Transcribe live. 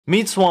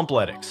Meet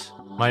Swampletics,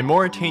 my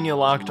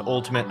Morytania-locked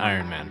ultimate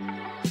Ironman.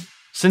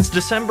 Since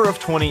December of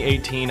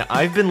 2018,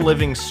 I've been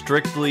living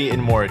strictly in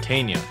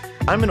Morytania.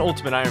 I'm an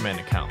Ultimate Ironman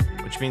account,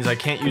 which means I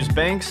can't use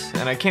banks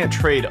and I can't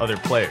trade other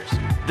players.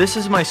 This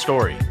is my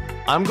story.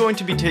 I'm going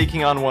to be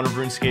taking on one of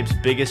RuneScape's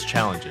biggest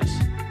challenges,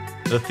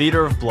 the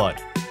Theater of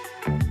Blood.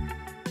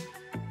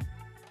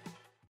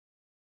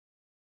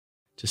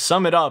 To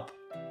sum it up,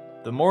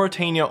 the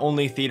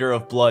Morytania-only Theater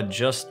of Blood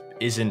just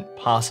isn't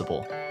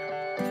possible.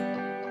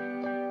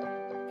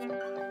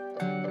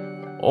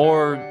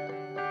 Or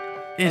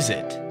is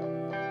it?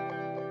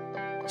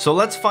 So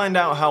let's find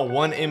out how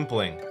one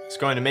impling is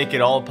going to make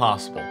it all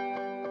possible.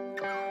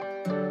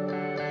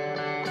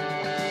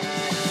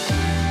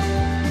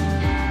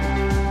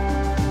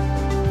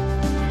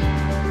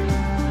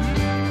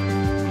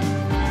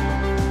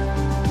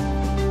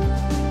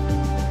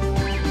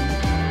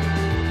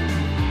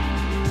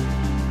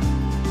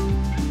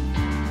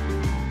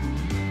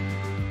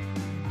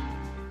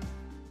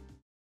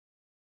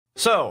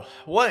 So,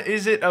 what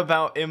is it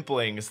about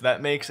implings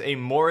that makes a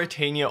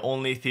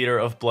Morytania-only Theater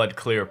of Blood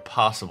clear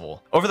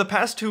possible? Over the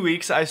past 2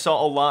 weeks, I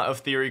saw a lot of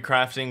theory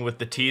crafting with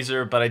the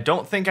teaser, but I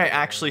don't think I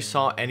actually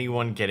saw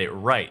anyone get it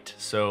right.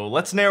 So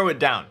let's narrow it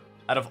down.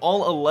 Out of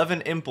all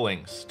 11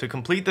 implings, to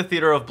complete the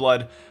Theater of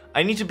Blood,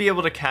 I need to be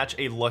able to catch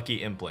a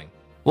lucky impling.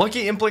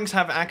 Lucky implings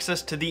have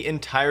access to the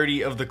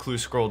entirety of the clue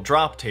scroll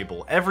drop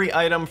table, every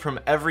item from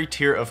every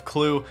tier of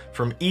clue,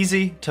 from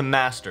easy to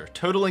master,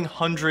 totaling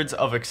hundreds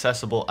of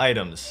accessible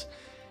items,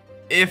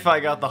 if I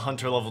got the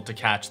hunter level to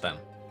catch them.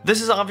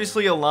 This is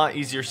obviously a lot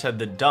easier said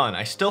than done.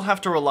 I still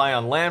have to rely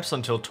on lamps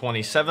until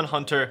 27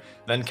 hunter,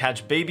 then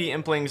catch baby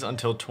implings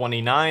until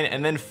 29,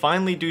 and then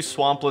finally do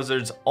swamp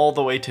lizards all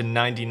the way to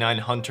 99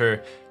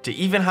 hunter to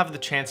even have the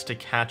chance to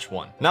catch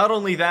one. Not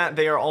only that,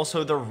 they are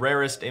also the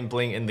rarest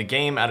impling in the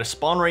game at a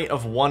spawn rate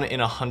of 1 in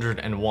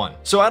 101.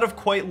 So out of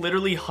quite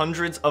literally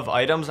hundreds of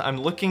items,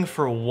 I'm looking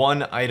for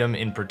one item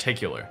in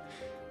particular.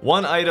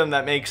 One item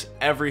that makes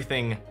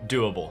everything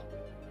doable.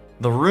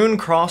 The rune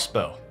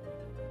crossbow.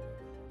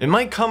 It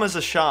might come as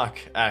a shock,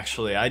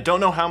 actually. I don't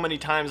know how many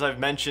times I've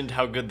mentioned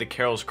how good the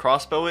Carol's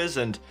crossbow is,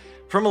 and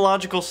from a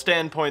logical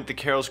standpoint, the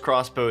Carol's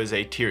crossbow is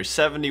a tier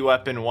 70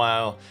 weapon,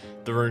 while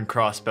the rune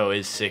crossbow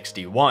is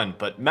 61,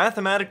 but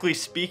mathematically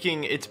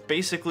speaking, it's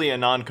basically a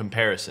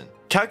non-comparison.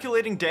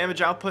 Calculating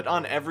damage output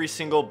on every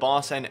single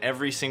boss and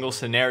every single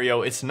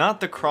scenario, it's not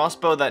the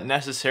crossbow that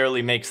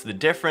necessarily makes the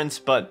difference,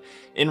 but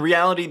in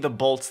reality, the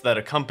bolts that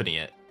accompany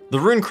it. The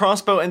rune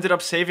crossbow ended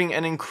up saving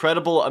an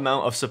incredible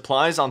amount of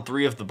supplies on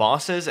 3 of the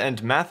bosses,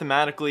 and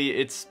mathematically,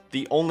 it's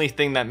the only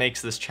thing that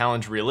makes this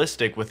challenge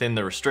realistic within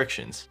the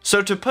restrictions.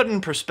 So to put in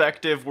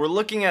perspective, we're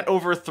looking at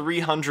over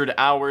 300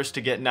 hours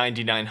to get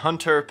 99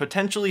 hunter,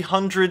 potentially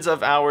hundreds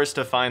of hours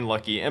to find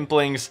lucky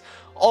implings,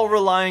 all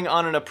relying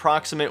on an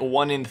approximate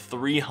 1 in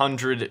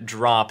 300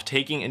 drop,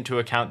 taking into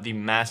account the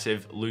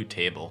massive loot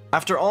table.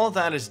 After all of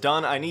that is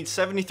done, I need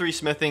 73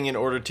 smithing in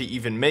order to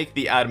even make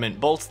the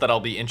adamant bolts that I'll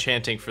be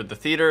enchanting for the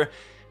theater,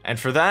 and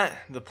for that,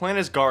 the plan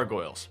is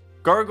gargoyles.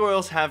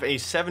 Gargoyles have a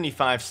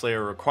 75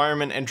 slayer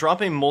requirement and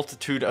drop a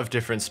multitude of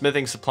different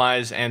smithing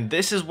supplies, and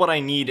this is what I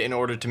need in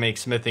order to make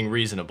smithing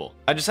reasonable.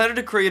 I decided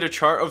to create a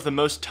chart of the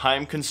most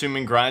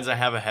time-consuming grinds I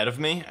have ahead of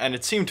me, and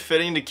it seemed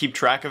fitting to keep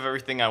track of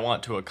everything I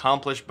want to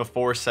accomplish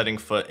before setting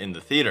foot in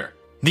the theater.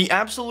 The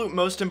absolute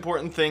most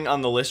important thing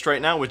on the list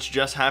right now, which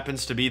just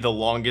happens to be the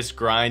longest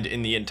grind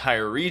in the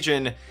entire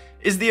region,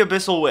 is the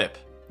Abyssal Whip,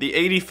 the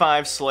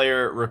 85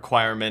 slayer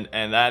requirement,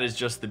 and that is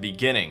just the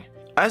beginning.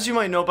 As you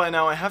might know by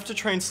now, I have to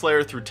train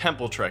Slayer through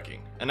temple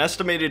trekking, an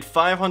estimated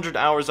 500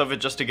 hours of it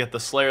just to get the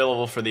Slayer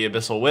level for the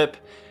Abyssal Whip,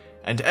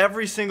 and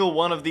every single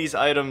one of these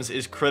items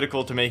is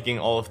critical to making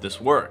all of this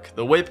work.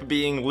 The whip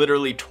being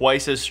literally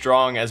twice as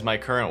strong as my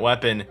current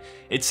weapon,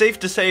 it's safe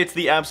to say it's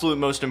the absolute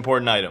most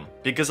important item,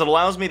 because it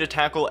allows me to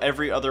tackle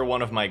every other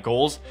one of my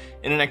goals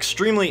in an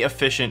extremely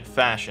efficient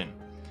fashion.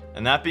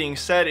 And that being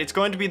said, it's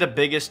going to be the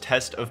biggest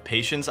test of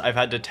patience I've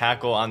had to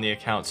tackle on the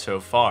account so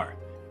far.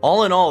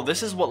 All in all,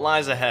 this is what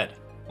lies ahead.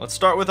 Let's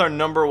start with our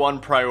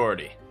 #1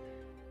 priority.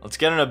 Let's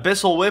get an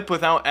Abyssal Whip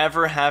without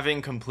ever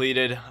having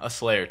completed a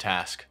Slayer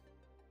task.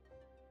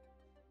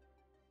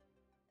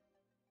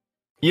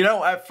 You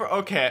know, at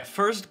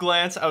first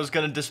glance, I was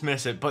gonna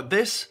dismiss it, but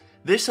this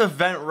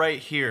event right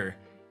here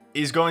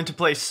is going to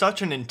play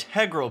such an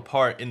integral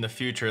part in the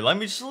future. Let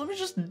me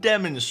just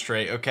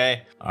demonstrate,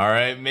 okay? All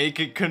right, make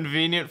it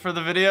convenient for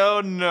the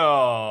video.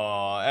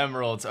 No,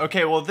 emeralds.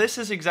 Okay, well, this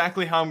is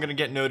exactly how I'm gonna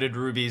get noted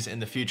rubies in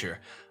the future.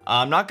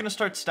 I'm not gonna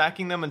start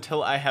stacking them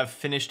until I have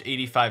finished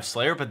 85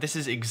 Slayer, but this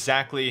is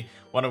exactly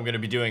what I'm gonna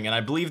be doing, and I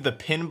believe the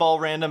pinball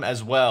random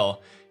as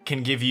well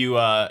can give you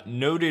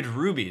noted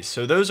rubies.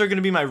 So those are going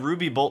to be my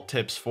ruby bolt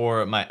tips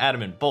for my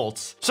adamant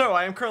bolts. So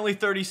I am currently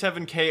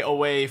 37k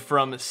away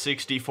from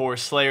 64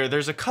 Slayer.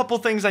 There's a couple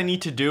things I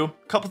need to do,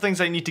 a couple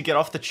things I need to get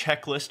off the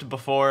checklist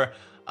before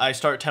I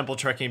start temple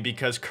trekking,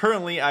 because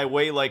currently I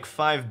weigh like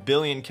 5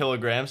 billion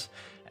kilograms,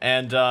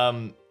 and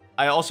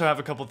I also have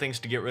a couple things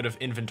to get rid of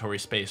inventory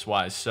space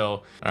wise,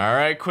 so.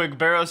 Alright, quick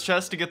Barrows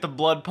chest to get the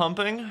blood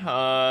pumping.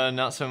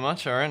 Not so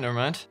much, alright, never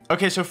mind.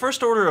 Okay, so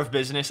first order of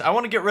business, I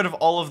want to get rid of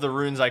all of the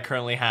runes I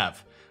currently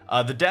have.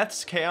 The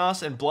Deaths,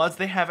 Chaos, and Bloods,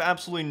 they have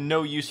absolutely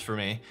no use for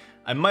me.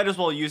 I might as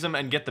well use them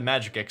and get the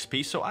magic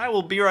XP, so I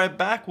will be right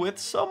back with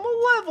some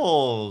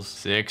levels.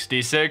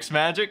 66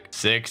 magic,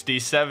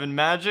 67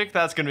 magic,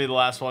 that's gonna be the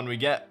last one we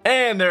get.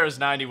 And there's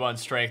 91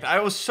 strength. I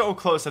was so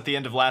close at the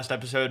end of last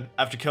episode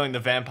after killing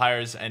the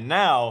vampires, and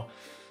now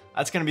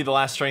that's gonna be the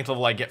last strength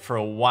level I get for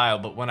a while.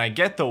 But when I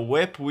get the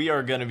whip, we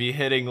are gonna be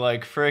hitting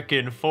like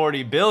frickin'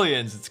 40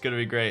 billions. It's gonna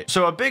be great.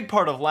 So a big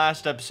part of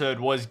last episode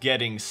was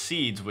getting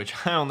seeds, which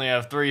I only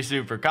have 3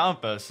 super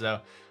composts,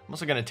 so I'm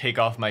also gonna take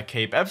off my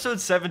cape. Episode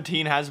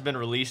 17 hasn't been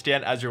released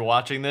yet as you're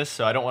watching this,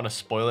 so I don't want to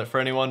spoil it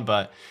for anyone,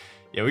 but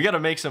yeah, we gotta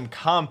make some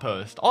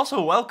compost.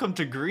 Also, welcome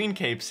to green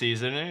cape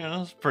season. You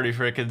know, it's pretty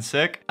freaking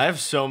sick. I have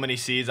so many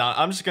seeds.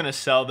 I'm just gonna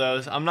sell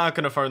those. I'm not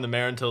gonna farm the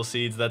Marentil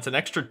seeds. That's an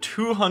extra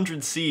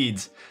 200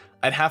 seeds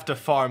I'd have to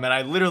farm, and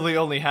I literally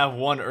only have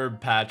 1 herb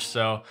patch,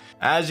 so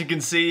as you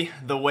can see,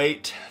 the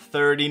weight,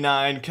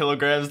 39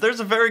 kilograms. There's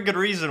a very good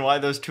reason why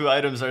those 2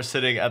 items are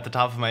sitting at the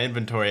top of my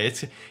inventory.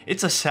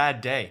 It's a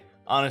sad day.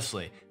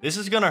 Honestly, this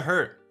is gonna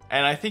hurt,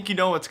 and I think you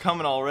know what's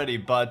coming already,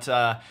 but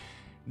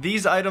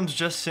these items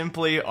just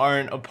simply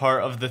aren't a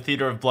part of the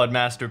Theater of Blood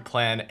master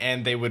plan,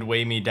 and they would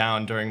weigh me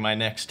down during my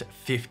next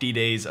 50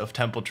 days of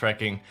temple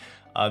trekking.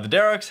 The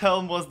Darrock's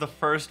Helm was the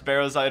first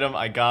Barrows item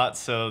I got,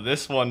 so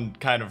this one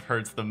kind of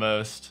hurts the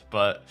most,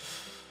 but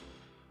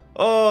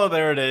oh,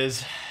 there it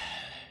is.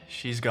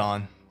 She's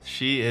gone.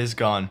 She is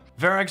gone.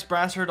 Varric's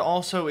Brassard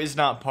also is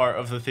not part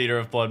of the Theater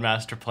of Blood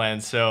master plan,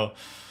 so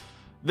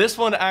this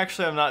one,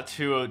 actually, I'm not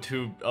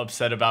too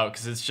upset about,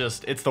 because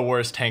it's the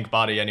worst tank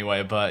body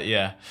anyway, but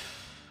yeah.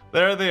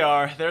 There they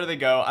are, there they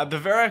go. The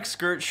Varric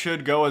skirt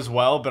should go as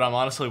well, but I'm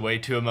honestly way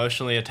too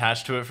emotionally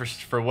attached to it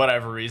for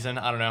whatever reason.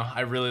 I don't know,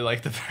 I really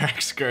like the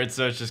Varric skirt,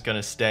 so it's just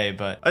gonna stay,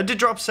 but I did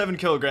drop 7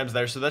 kilograms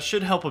there, so that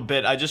should help a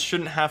bit. I just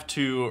shouldn't have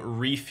to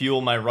refuel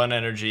my run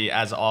energy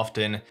as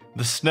often.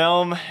 The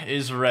Snelm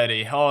is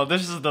ready. Oh,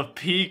 this is the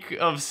peak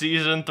of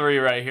Season 3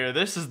 right here.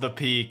 This is the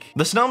peak.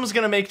 The Snelm is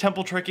gonna make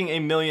temple trekking a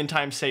million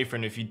times safer,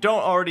 and if you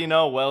don't already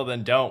know, well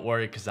then don't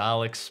worry, because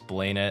I'll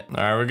explain it.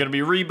 Alright, we're gonna be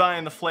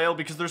rebuying the flail,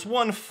 because there's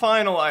one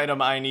final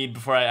item I need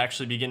before I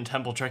actually begin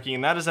temple trekking,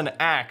 and that is an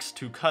axe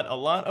to cut a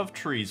lot of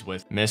trees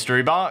with.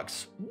 Mystery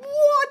box.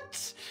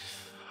 What?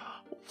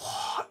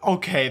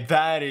 Okay,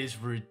 that is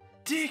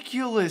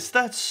ridiculous.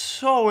 That's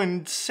so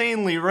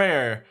insanely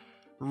rare.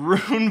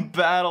 Rune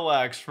battle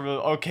axe from,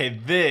 okay,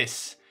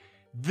 this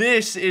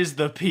is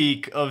the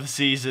peak of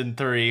Season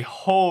 3.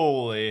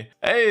 Holy.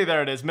 Hey,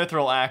 there it is.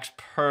 Mithril axe.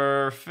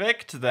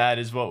 Perfect. That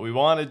is what we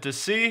wanted to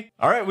see.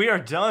 All right, we are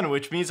done,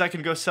 which means I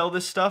can go sell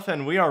this stuff,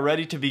 and we are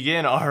ready to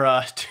begin our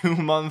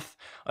 2-month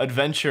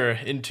adventure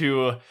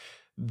into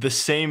the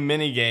same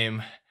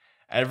minigame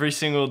every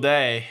single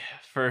day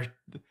for...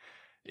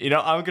 You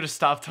know, I'm gonna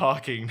stop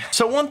talking.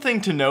 So one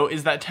thing to note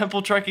is that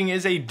temple trekking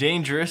is a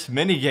dangerous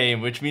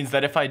minigame, which means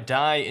that if I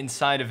die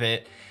inside of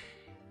it,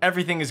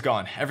 everything is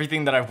gone.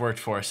 Everything that I've worked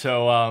for.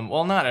 So,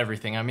 well, not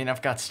everything. I mean,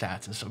 I've got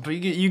stats and stuff, but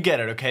you get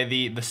it, okay?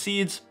 The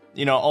seeds,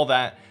 you know, all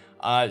that.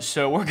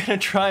 So we're gonna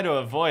try to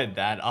avoid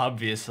that,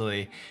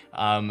 obviously.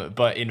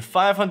 But in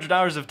 500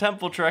 hours of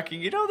temple trekking,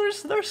 you know,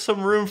 there's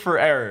some room for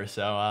error.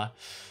 So,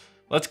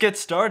 let's get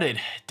started.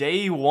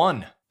 Day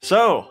 1.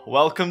 So,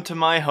 welcome to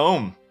my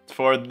home.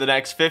 For the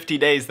next 50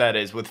 days, that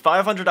is. With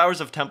 500 hours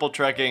of temple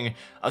trekking,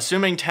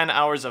 assuming 10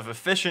 hours of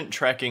efficient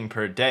trekking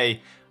per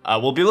day,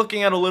 we'll be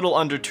looking at a little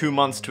under 2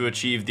 months to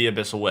achieve the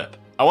Abyssal Whip.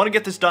 I want to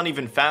get this done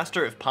even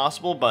faster if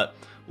possible, but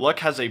luck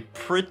has a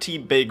pretty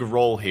big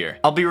role here.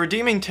 I'll be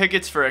redeeming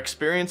tickets for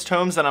experience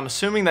tomes, and I'm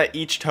assuming that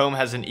each tome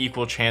has an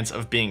equal chance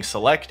of being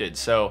selected,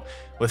 so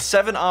with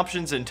 7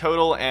 options in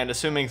total and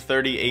assuming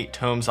 38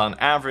 tomes on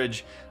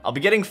average, I'll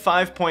be getting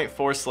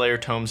 5.4 Slayer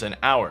tomes an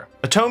hour.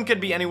 A tome could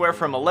be anywhere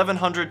from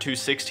 1100 to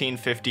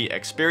 1650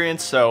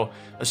 experience, so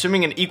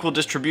assuming an equal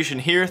distribution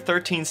here,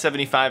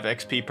 1375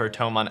 XP per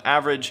tome on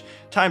average,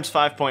 times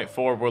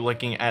 5.4, we're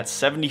looking at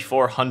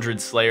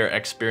 7400 Slayer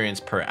experience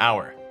per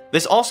hour.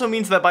 This also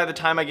means that by the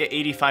time I get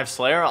 85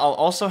 Slayer, I'll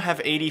also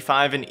have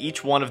 85 in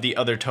each one of the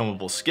other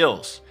tomeable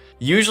skills.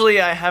 Usually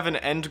I have an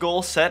end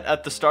goal set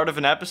at the start of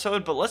an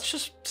episode, but let's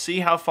just see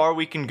how far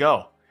we can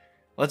go.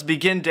 Let's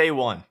begin day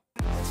 1.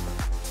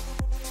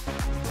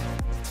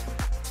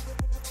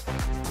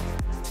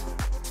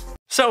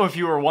 So if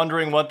you were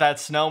wondering what that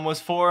Snelm was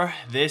for,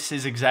 this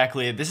is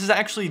exactly it. This is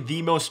actually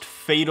the most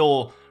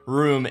fatal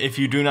room if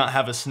you do not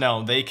have a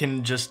Snelm.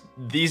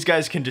 These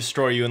guys can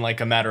destroy you in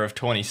like a matter of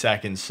 20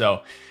 seconds.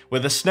 So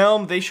with a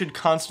Snelm, they should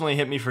constantly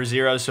hit me for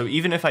 0. So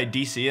even if I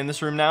DC in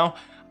this room now,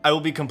 I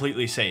will be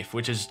completely safe,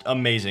 which is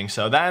amazing.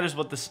 So that is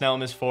what the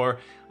Snelm is for.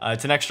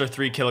 It's an extra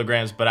 3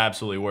 kilograms, but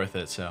absolutely worth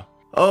it, so.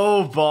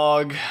 Oh,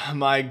 Bog,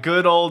 my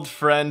good old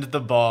friend, the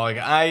Bog.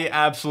 I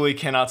absolutely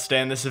cannot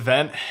stand this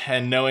event,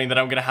 and knowing that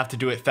I'm gonna have to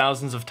do it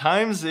thousands of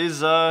times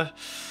is,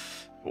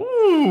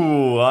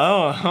 Ooh,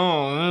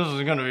 oh, this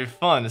is gonna be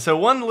fun. So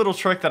one little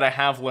trick that I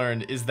have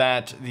learned is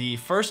that the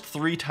first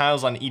 3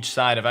 tiles on each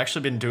side, I've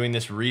actually been doing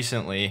this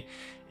recently,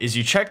 is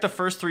you check the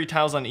first 3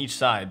 tiles on each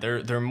side.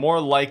 They're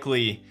more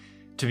likely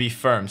to be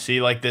firm.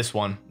 See, like this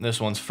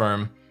one's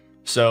firm.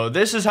 So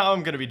this is how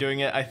I'm gonna be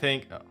doing it, I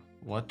think. Oh,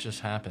 what just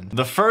happened?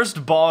 The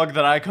first bog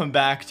that I come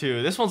back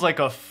to, this one's like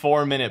a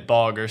 4-minute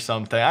bog or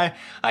something.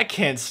 I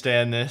can't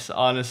stand this,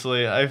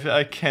 honestly.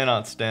 I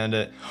cannot stand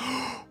it.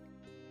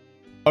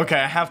 Okay,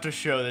 I have to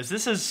show this.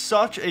 This is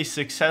such a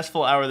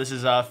successful hour. This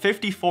is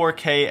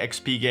 54k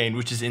XP gained,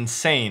 which is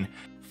insane.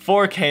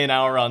 4k an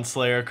hour on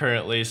Slayer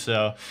currently,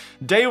 so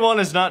day 1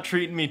 is not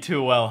treating me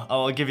too well,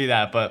 I'll give you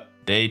that, but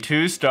day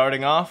 2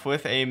 starting off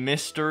with a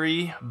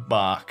mystery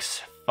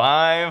box.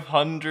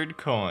 500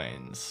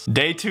 coins.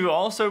 Day 2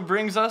 also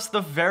brings us the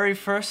very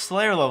first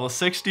Slayer level,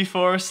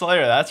 64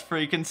 Slayer. That's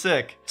freaking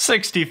sick.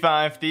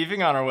 65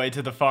 thieving on our way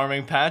to the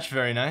farming patch.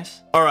 Very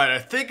nice. All right, I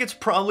think it's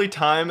probably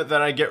time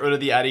that I get rid of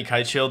the Addy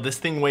Kite Shield. This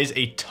thing weighs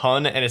a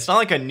ton, and it's not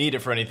like I need it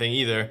for anything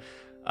either.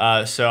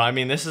 So, I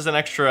mean, this is an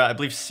extra, I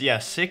believe, yeah,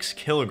 6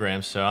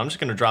 kilograms. So I'm just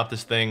gonna drop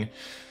this thing.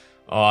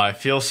 Oh, I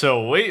feel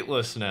so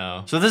weightless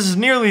now. So this is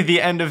nearly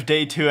the end of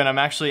day 2, and I'm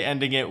actually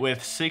ending it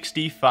with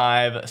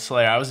 65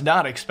 Slayer. I was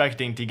not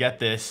expecting to get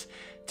this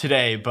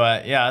today,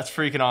 but yeah, that's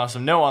freaking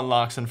awesome. No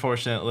unlocks,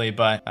 unfortunately,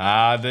 but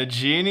the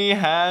genie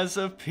has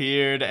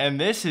appeared, and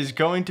this is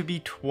going to be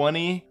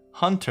 20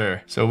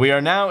 Hunter. So we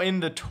are now in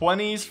the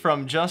 20s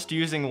from just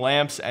using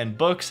lamps and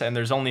books, and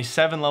there's only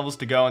 7 levels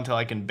to go until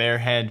I can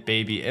barehand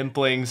baby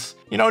implings.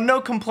 You know,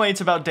 no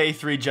complaints about day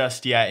 3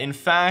 just yet. In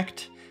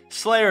fact,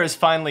 Slayer is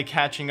finally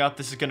catching up.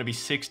 This is going to be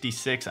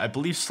 66. I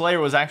believe Slayer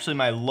was actually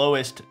my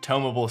lowest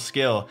tomable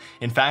skill.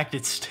 In fact,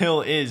 it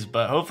still is,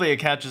 but hopefully it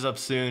catches up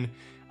soon.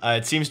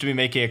 It seems to be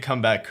making a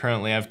comeback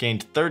currently. I've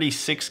gained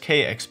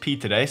 36k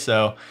XP today,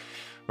 so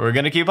we're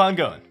going to keep on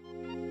going.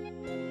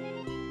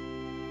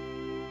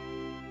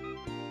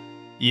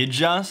 You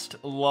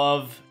just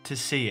love to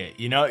see it,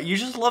 you know? You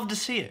just love to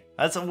see it.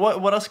 That's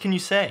what else can you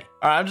say?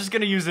 All right, I'm just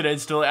gonna use it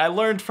instantly. I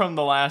learned from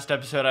the last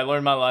episode, I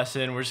learned my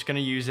lesson. We're just gonna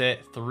use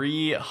it.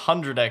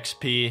 300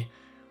 XP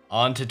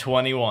onto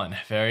 21.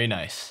 Very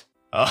nice.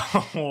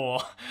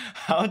 Oh,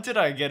 how did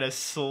I get a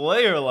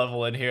Slayer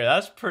level in here?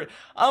 That's pretty,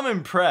 I'm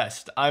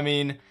impressed. I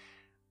mean,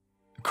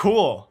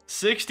 cool.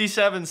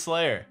 67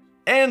 Slayer.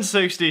 And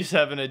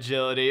 67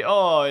 agility.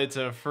 Oh, it's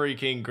a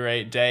freaking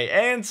great day.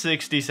 And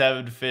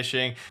 67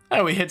 fishing.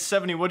 And we hit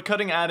 70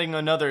 woodcutting, adding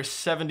another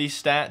 70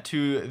 stat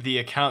to the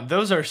account.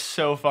 Those are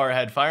so far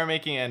ahead.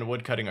 Firemaking and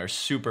woodcutting are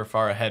super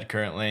far ahead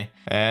currently.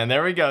 And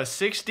there we go.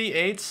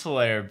 68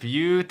 Slayer.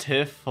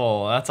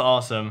 Beautiful. That's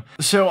awesome.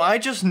 So I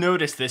just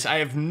noticed this. I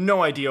have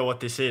no idea what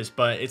this is,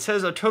 but it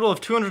says a total of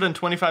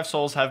 225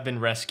 souls have been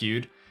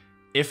rescued.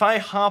 If I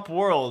hop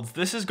worlds,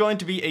 this is going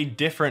to be a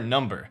different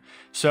number.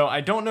 So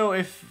I don't know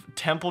if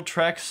temple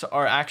treks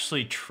are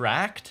actually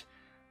tracked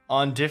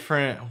on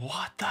different,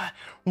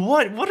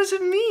 what does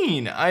it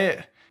mean?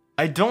 I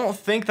don't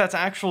think that's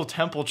actual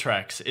temple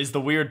treks is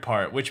the weird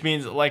part, which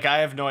means like I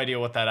have no idea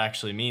what that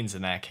actually means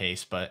in that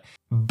case, but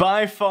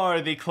by far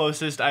the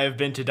closest I have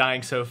been to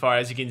dying so far.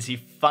 As you can see,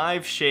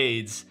 5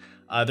 shades.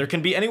 There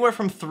can be anywhere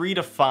from 3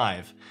 to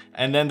 5.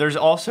 And then there's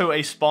also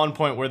a spawn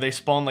point where they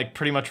spawn like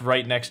pretty much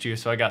right next to you.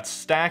 So I got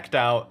stacked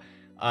out.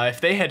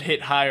 If they had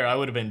hit higher, I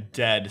would have been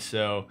dead.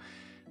 So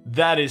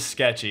that is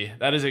sketchy.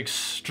 That is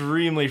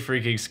extremely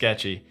freaking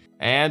sketchy.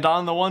 And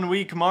on the 1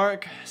 week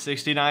mark,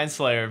 69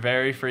 Slayer.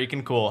 Very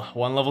freaking cool.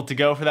 1 level to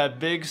go for that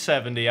big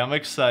 70. I'm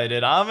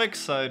excited. I'm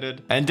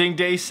excited. Ending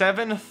day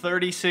 7,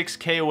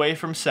 36k away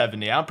from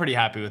 70. I'm pretty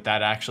happy with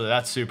that, actually.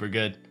 That's super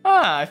good.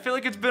 I feel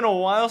like it's been a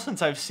while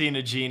since I've seen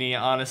a genie,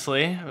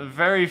 honestly.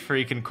 Very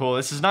freaking cool.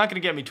 This is not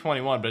going to get me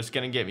 21, but it's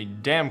going to get me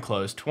damn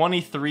close.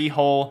 23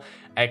 whole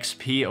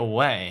XP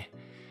away.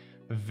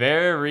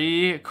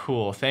 Very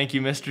cool. Thank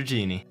you, Mr.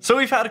 Genie. So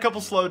we've had a couple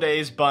slow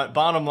days, but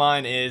bottom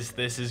line is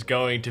this is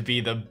going to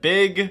be the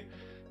big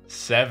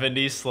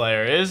 70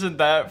 Slayer. Isn't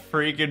that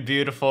freaking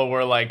beautiful?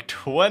 We're like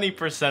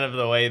 20% of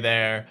the way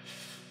there.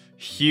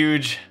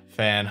 Huge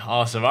fan.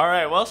 Awesome. All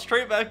right, well,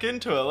 straight back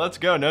into it. Let's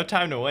go. No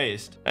time to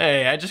waste.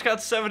 Hey, I just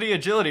got 70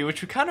 agility,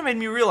 which kind of made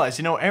me realize,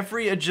 you know,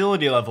 every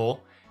agility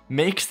level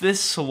makes this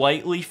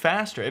slightly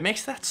faster. It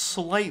makes that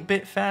slight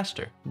bit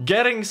faster.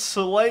 Getting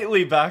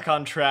slightly back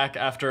on track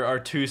after our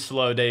 2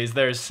 slow days.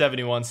 There's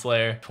 71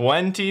 Slayer.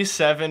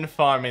 27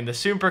 farming. The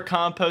super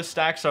compost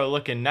stacks are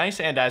looking nice,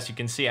 and as you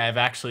can see, I've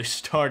actually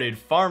started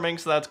farming,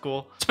 so that's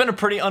cool. It's been a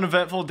pretty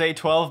uneventful day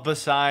 12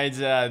 besides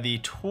the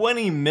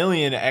 20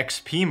 million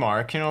XP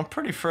mark. You know, I'm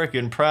pretty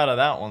freaking proud of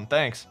that one.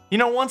 Thanks. You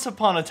know, once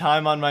upon a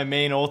time on my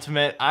main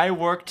ultimate, I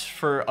worked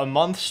for a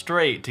month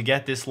straight to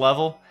get this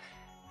level.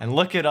 And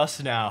look at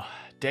us now,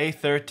 day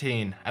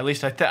 13. At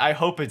least I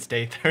hope it's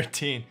day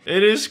 13.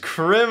 It is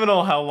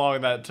criminal how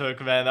long that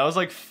took, man. That was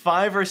like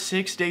 5 or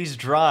 6 days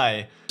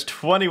dry.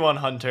 21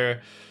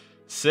 Hunter,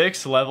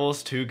 6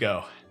 levels to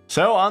go.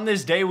 So on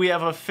this day, we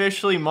have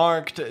officially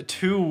marked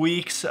 2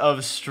 weeks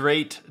of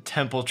straight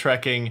temple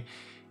trekking.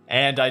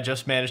 and I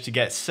just managed to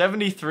get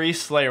 73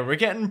 Slayer. We're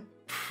getting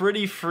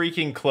pretty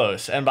freaking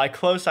close, and by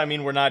close I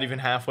mean we're not even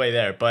halfway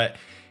there, but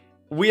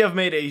we have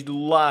made a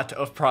lot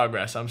of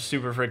progress. I'm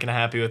super freaking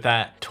happy with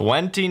that.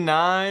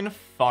 29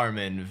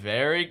 farming,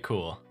 very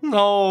cool.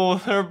 No,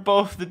 they're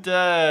both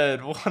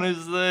dead. What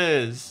is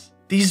this?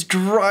 These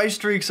dry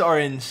streaks are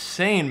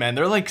insane, man.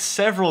 They're like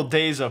several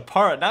days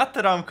apart. Not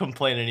that I'm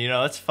complaining, you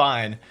know, that's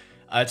fine.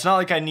 It's not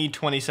like I need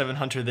 27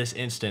 Hunter this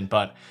instant,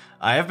 but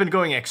I have been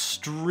going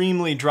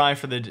extremely dry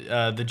for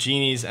the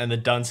genies and the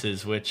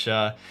dunces, which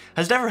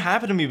has never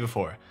happened to me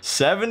before.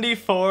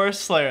 74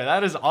 Slayer,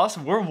 that is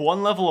awesome. We're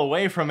one level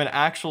away from an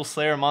actual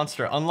Slayer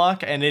monster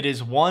unlock, and it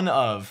is one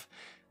of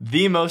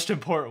the most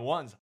important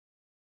ones.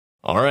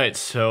 Alright,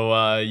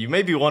 so you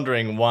may be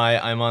wondering why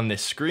I'm on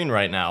this screen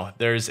right now.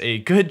 There's a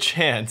good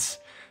chance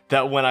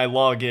that when I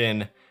log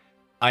in,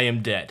 I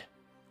am dead.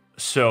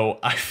 So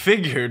I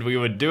figured we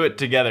would do it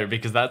together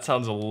because that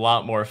sounds a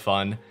lot more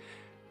fun.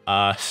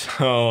 Yeah,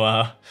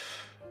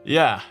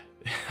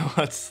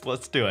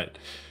 let's do it.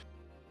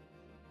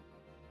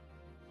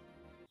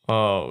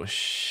 Oh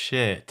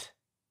shit.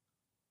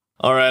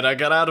 Alright, I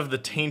got out of the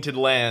tainted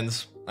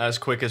lands as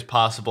quick as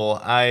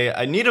possible.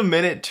 I need a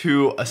minute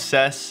to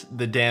assess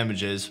the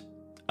damages.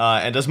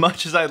 And as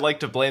much as I'd like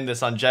to blame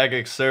this on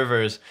Jagex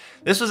servers,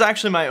 this was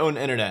actually my own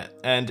internet,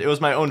 and it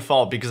was my own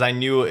fault because I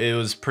knew it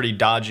was pretty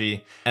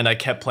dodgy, and I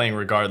kept playing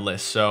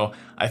regardless. So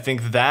I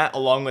think that,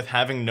 along with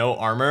having no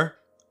armor,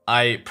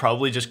 I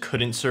probably just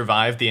couldn't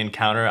survive the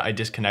encounter I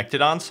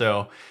disconnected on,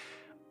 so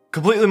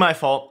completely my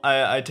fault.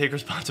 I take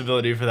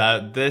responsibility for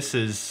that. This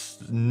is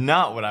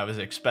not what I was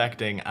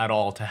expecting at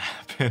all to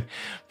happen.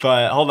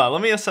 But hold on,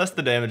 let me assess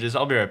the damages.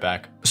 I'll be right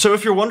back. So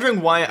if you're wondering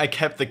why I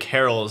kept the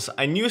carols,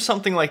 I knew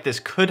something like this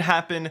could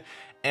happen,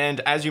 and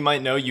as you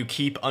might know, you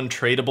keep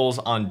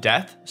untradables on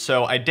death.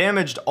 So I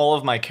damaged all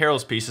of my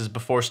carols pieces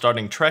before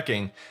starting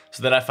trekking,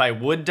 so that if I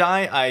would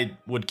die, I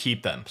would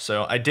keep them.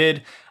 So I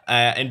did,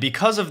 and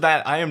because of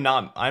that, I'm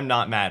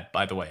not mad,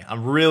 by the way.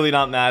 I'm really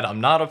not mad. I'm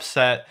not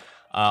upset.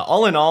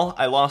 All in all,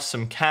 I lost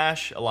some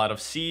cash, a lot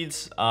of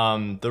seeds,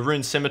 the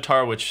rune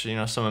scimitar, which, you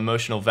know, some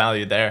emotional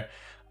value there.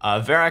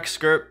 Varrock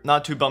skirt,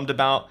 not too bummed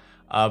about,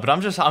 but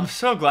I'm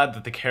so glad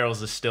that the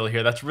carols is still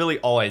here. That's really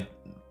all I,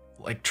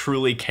 like,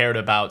 truly cared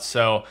about.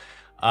 So,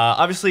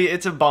 obviously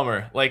it's a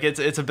bummer. Like,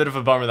 it's a bit of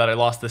a bummer that I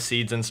lost the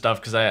seeds and stuff,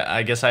 because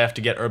I guess I have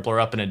to get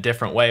Herbler up in a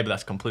different way, but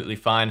that's completely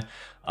fine.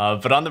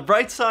 But on the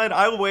bright side,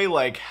 I weigh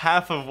like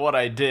half of what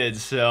I did,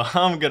 so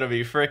I'm gonna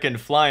be frickin'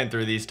 flying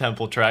through these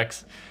temple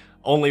treks.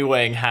 Only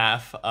weighing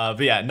half,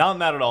 but yeah, not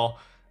mad at all.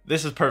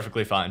 This is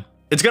perfectly fine.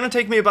 It's gonna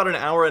take me about an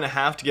hour and a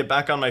half to get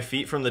back on my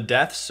feet from the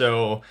death,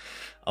 so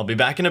I'll be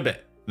back in a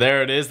bit.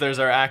 There it is, there's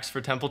our axe for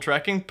temple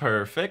trekking,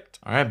 perfect.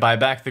 All right, buy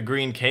back the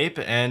green cape,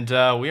 and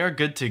we are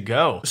good to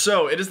go.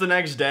 So, it is the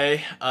next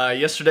day.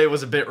 Yesterday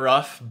was a bit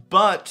rough,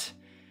 but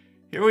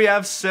here we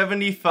have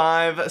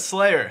 75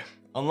 Slayer.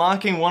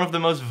 Unlocking one of the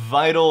most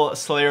vital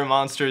Slayer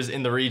monsters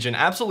in the region.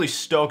 Absolutely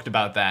stoked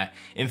about that.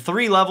 In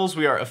 3 levels,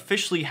 we are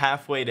officially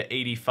halfway to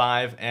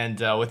 85, and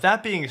with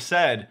that being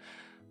said,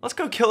 let's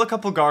go kill a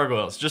couple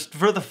gargoyles, just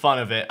for the fun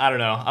of it. I don't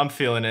know, I'm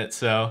feeling it,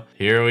 so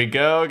here we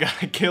go.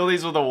 Gotta kill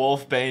these with a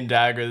Wolfbane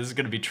dagger. This is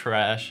gonna be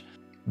trash.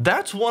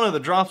 That's one of the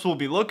drops we'll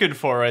be looking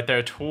for right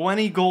there,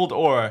 20 gold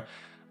ore.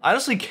 I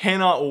honestly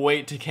cannot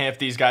wait to camp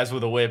these guys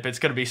with a whip. It's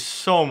gonna be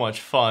so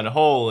much fun,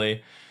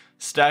 holy.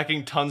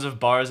 Stacking tons of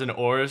bars and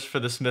ores for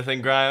the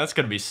smithing grind, that's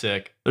gonna be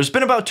sick. There's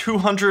been about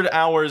 200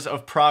 hours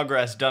of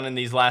progress done in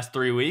these last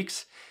 3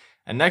 weeks,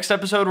 and next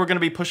episode we're gonna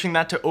be pushing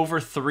that to over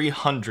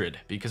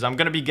 300, because I'm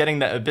gonna be getting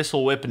the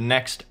Abyssal Whip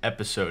next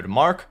episode.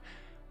 Mark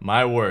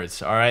my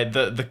words, alright?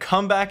 The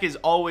comeback is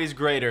always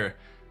greater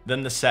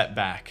than the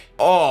setback.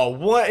 Oh,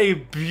 what a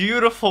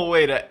beautiful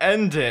way to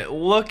end it.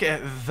 Look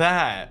at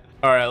that.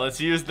 Alright, let's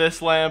use this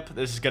lamp.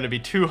 This is going to be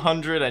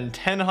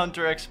 210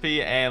 Hunter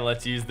XP, and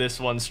let's use this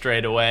one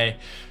straight away.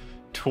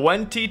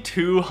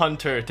 22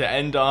 Hunter to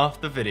end off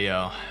the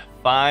video.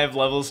 5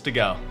 levels to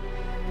go.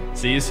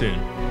 See you soon.